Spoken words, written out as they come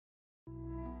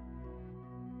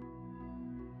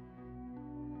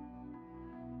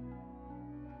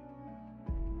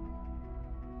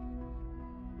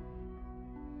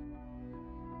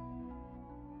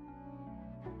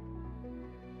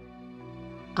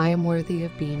I am worthy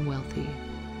of being wealthy.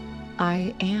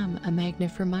 I am a magnet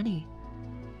for money.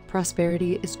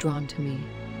 Prosperity is drawn to me.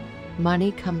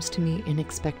 Money comes to me in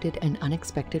expected and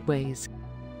unexpected ways.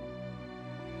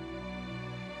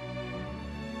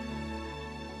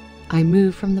 I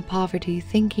move from the poverty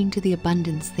thinking to the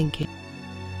abundance thinking.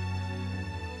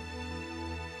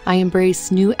 I embrace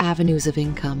new avenues of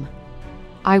income.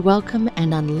 I welcome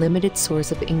an unlimited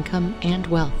source of income and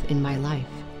wealth in my life.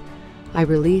 I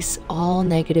release all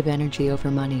negative energy over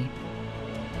money.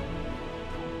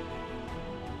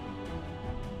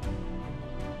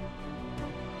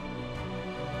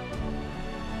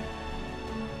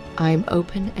 I am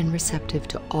open and receptive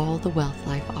to all the wealth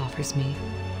life offers me.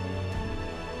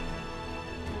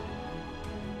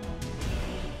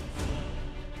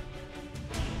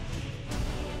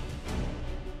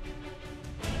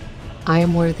 I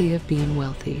am worthy of being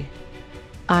wealthy.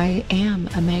 I am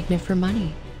a magnet for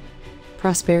money.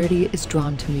 Prosperity is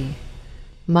drawn to me.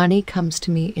 Money comes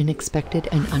to me in expected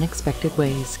and unexpected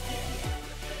ways.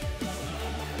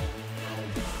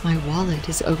 My wallet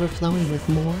is overflowing with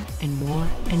more and more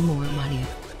and more money.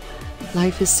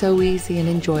 Life is so easy and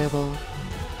enjoyable.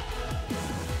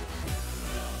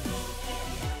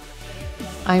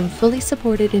 I am fully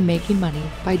supported in making money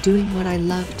by doing what I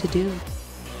love to do.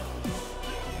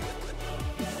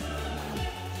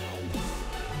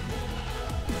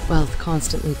 Wealth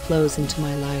constantly flows into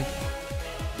my life.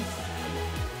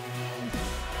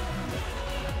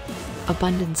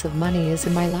 Abundance of money is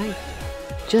in my life,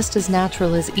 just as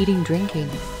natural as eating, drinking,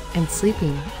 and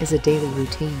sleeping is a daily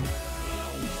routine.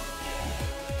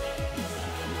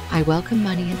 I welcome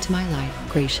money into my life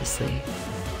graciously.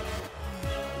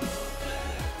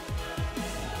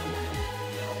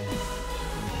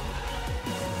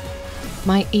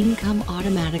 My income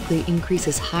automatically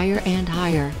increases higher and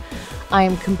higher. I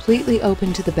am completely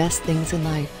open to the best things in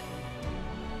life.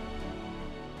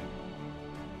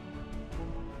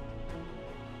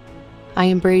 I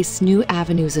embrace new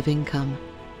avenues of income.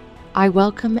 I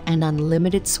welcome an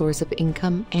unlimited source of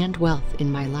income and wealth in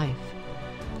my life.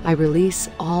 I release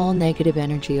all negative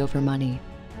energy over money.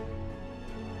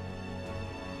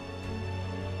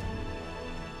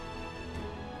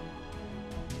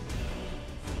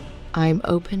 I am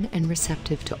open and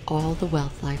receptive to all the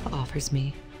wealth life offers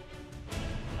me.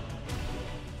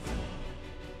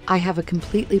 I have a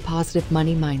completely positive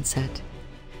money mindset.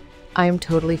 I am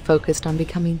totally focused on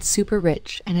becoming super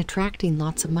rich and attracting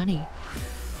lots of money.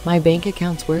 My bank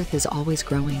account's worth is always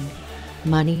growing.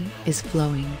 Money is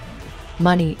flowing.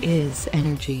 Money is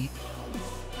energy.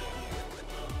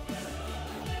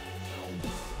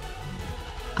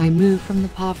 I move from the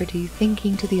poverty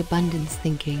thinking to the abundance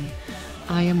thinking.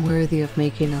 I am worthy of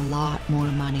making a lot more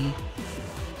money.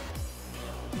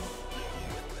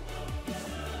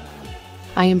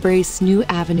 I embrace new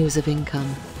avenues of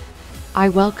income. I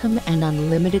welcome an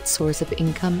unlimited source of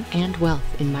income and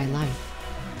wealth in my life.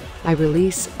 I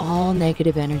release all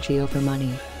negative energy over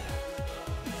money.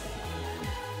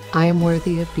 I am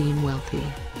worthy of being wealthy.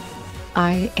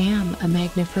 I am a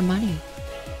magnet for money.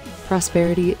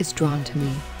 Prosperity is drawn to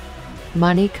me.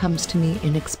 Money comes to me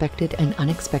in expected and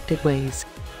unexpected ways.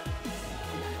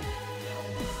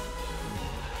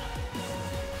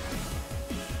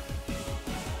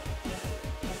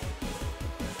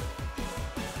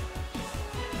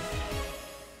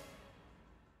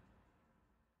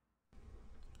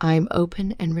 I am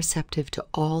open and receptive to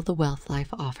all the wealth life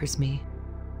offers me.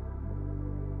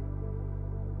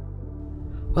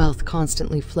 Wealth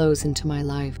constantly flows into my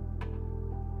life.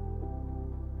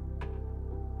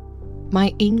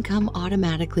 My income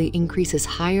automatically increases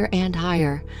higher and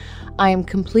higher. I am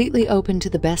completely open to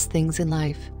the best things in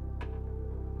life.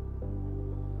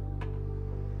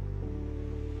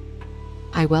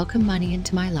 I welcome money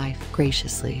into my life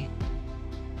graciously.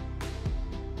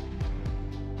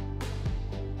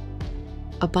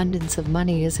 Abundance of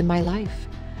money is in my life,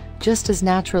 just as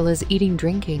natural as eating,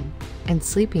 drinking, and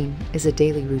sleeping is a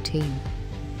daily routine.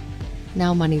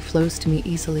 Now money flows to me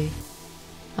easily.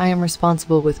 I am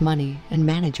responsible with money and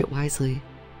manage it wisely.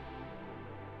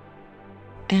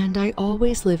 And I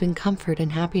always live in comfort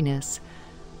and happiness.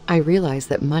 I realize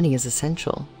that money is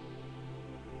essential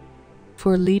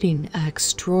for leading an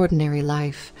extraordinary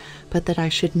life, but that I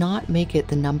should not make it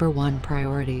the #1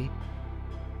 priority.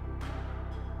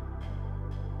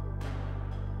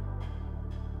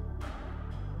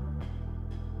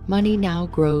 Money now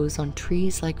grows on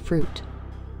trees like fruit.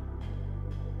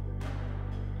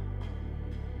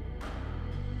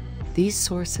 These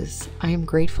sources I am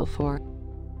grateful for.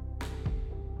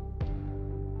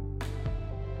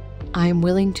 I am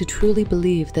willing to truly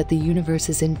believe that the universe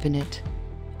is infinite.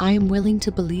 I am willing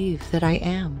to believe that I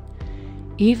am,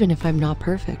 even if I'm not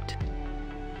perfect.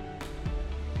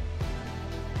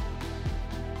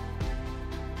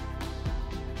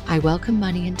 I welcome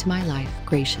money into my life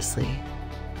graciously.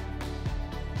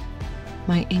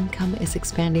 My income is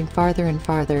expanding farther and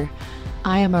farther.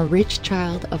 I am a rich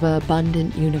child of an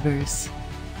abundant universe.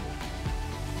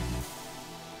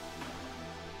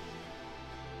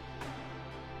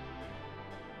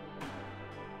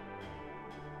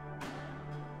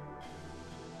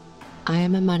 I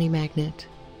am a money magnet.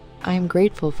 I am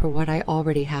grateful for what I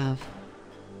already have.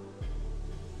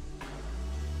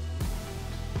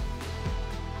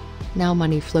 Now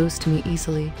money flows to me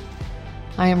easily.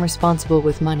 I am responsible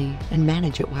with money and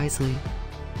manage it wisely.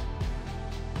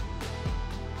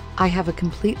 I have a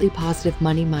completely positive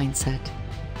money mindset.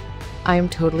 I am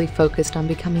totally focused on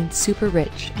becoming super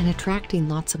rich and attracting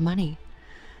lots of money.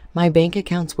 My bank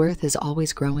account's worth is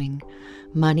always growing.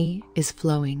 Money is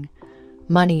flowing.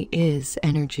 Money is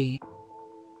energy.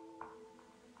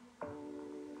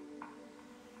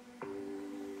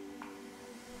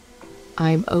 I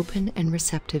am open and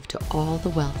receptive to all the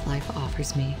wealth life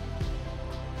offers me.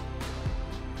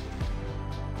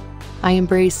 I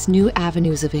embrace new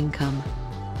avenues of income.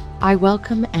 I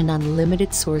welcome an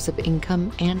unlimited source of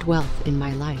income and wealth in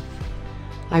my life.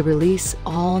 I release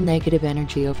all negative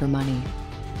energy over money.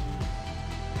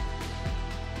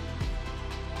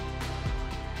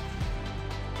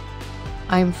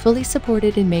 I am fully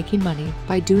supported in making money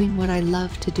by doing what I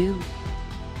love to do.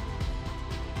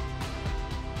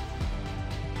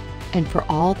 And for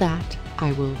all that,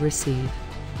 I will receive.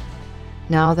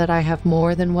 Now that I have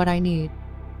more than what I need,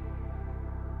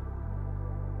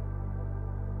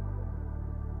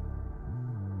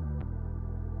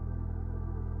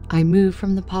 I move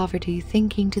from the poverty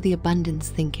thinking to the abundance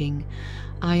thinking.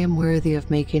 I am worthy of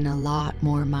making a lot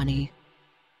more money.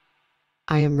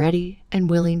 I am ready and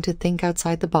willing to think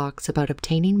outside the box about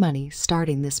obtaining money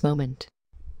starting this moment.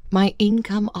 My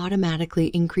income automatically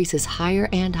increases higher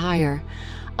and higher.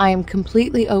 I am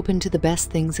completely open to the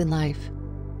best things in life.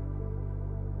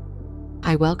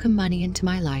 I welcome money into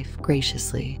my life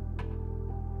graciously.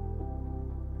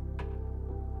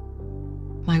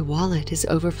 My wallet is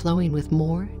overflowing with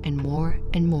more and more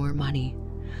and more money.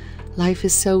 Life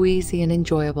is so easy and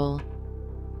enjoyable.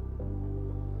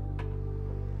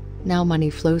 Now money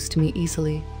flows to me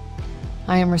easily.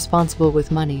 I am responsible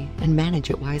with money and manage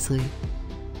it wisely.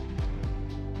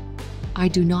 I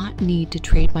do not need to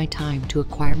trade my time to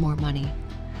acquire more money.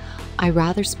 I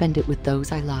rather spend it with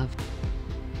those I love.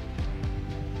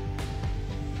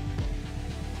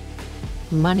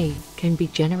 Money can be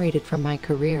generated from my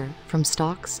career, from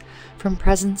stocks, from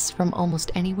presents from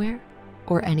almost anywhere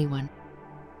or anyone.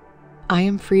 I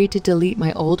am free to delete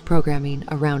my old programming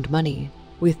around money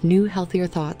with new, healthier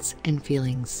thoughts and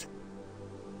feelings.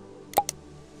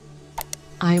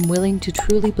 I am willing to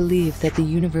truly believe that the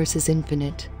universe is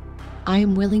infinite. I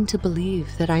am willing to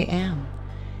believe that I am,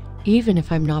 even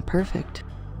if I'm not perfect.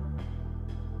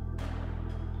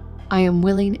 I am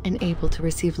willing and able to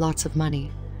receive lots of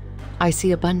money. I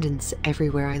see abundance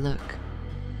everywhere I look.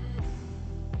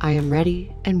 I am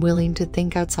ready and willing to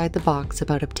think outside the box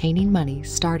about obtaining money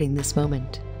starting this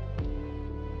moment.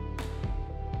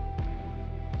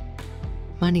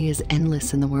 Money is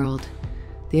endless in the world.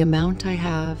 The amount I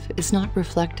have is not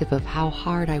reflective of how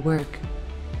hard I work.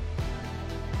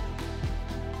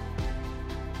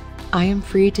 I am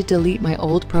free to delete my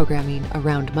old programming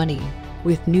around money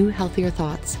with new, healthier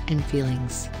thoughts and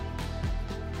feelings.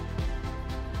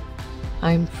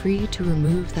 I am free to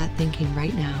remove that thinking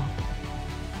right now.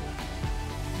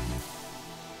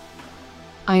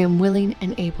 I am willing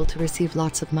and able to receive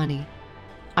lots of money.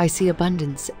 I see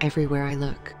abundance everywhere I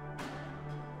look.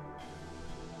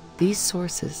 These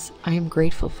sources I am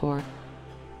grateful for.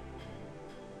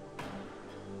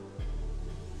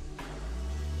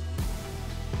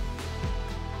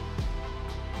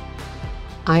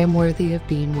 I am worthy of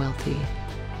being wealthy.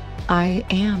 I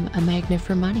am a magnet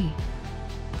for money.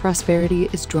 Prosperity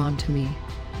is drawn to me.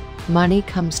 Money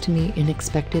comes to me in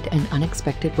expected and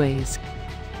unexpected ways.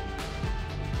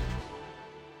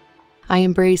 I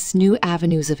embrace new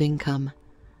avenues of income.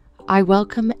 I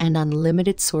welcome an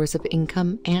unlimited source of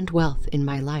income and wealth in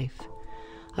my life.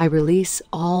 I release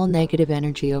all negative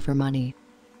energy over money.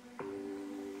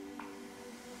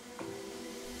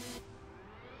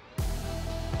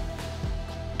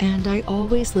 And I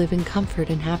always live in comfort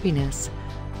and happiness.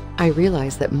 I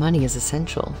realize that money is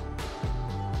essential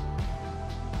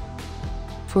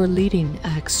for leading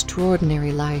an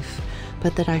extraordinary life,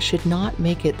 but that I should not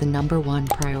make it the #1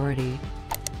 priority.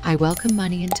 I welcome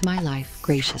money into my life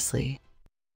graciously.